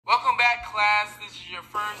class, this is your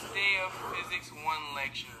first day of Physics 1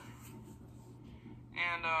 lecture.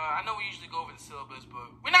 And I know we usually go over the syllabus, but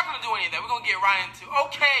we're not going to do any of that. We're going to get right into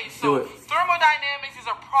okay, so thermodynamics is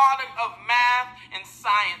a product of math and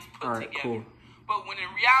science put together. Cool. But when in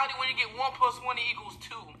reality, when you get 1 plus 1 equals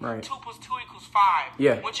 2, 2 plus 2 equals 5.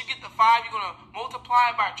 Yeah. Once you get the 5, you're going to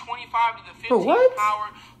multiply it by 25 to the 15th power,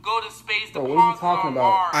 go to space, deposit on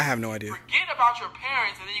Mars. I have no idea. Forget about your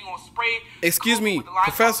parents, and then you're going to spray. Excuse me,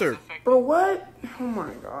 Professor. Bro, what? Oh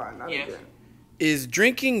my God. Not yes. again. Is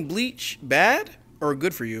drinking bleach bad or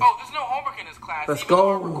good for you? Oh, there's no homework in this class. Let's Even go.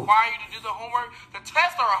 though I require you to do the homework, the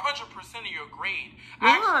tests are 100% of your grade.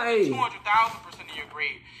 Actually, 200,000% of your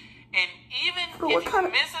grade. And even if you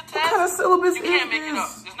miss a test, what kind of syllabus you can't make it up.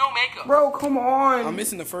 There's no makeup. Bro, come on. I'm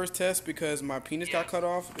missing the first test because my penis got cut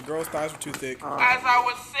off. The girl's thighs were too thick. As I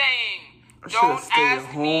was saying, don't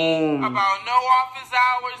ask me about no office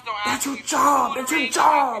hours. Don't ask me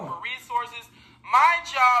for resources. My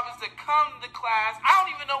job is to come to the class. I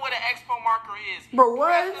don't even know what an expo marker is. Bro,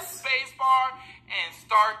 what? Press the space bar and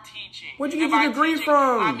start teaching. Where'd you get your degree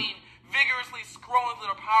from? I mean, vigorously scrolling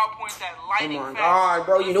through the PowerPoints at lightning fast. Oh my God,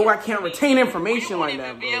 bro, you know I can't retain information like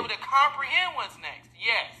that, bro. You won't even be able to comprehend what's next.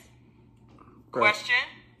 Yes. Question?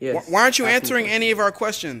 Yes. Why aren't you answering any of our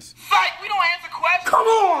questions? Psych, we don't answer questions. Come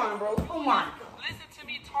on, bro. Oh my God. Listen to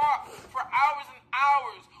me talk for hours and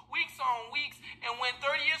hours, weeks on weeks, and when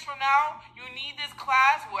 30 years from now, you need this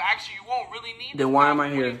class, well, actually, you won't really need this Then why class. am I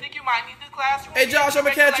here? You think you might need this class? Hey, Josh, I'm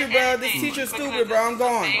gonna catch you, bro. This teacher's stupid, bro. I'm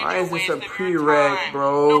gone. Why is this a prereq,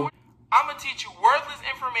 bro? I'm gonna teach you worthless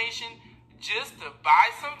information just to buy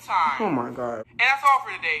some time. Oh my God. And that's all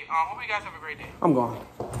for today. Hope you guys have a great day. I'm gone.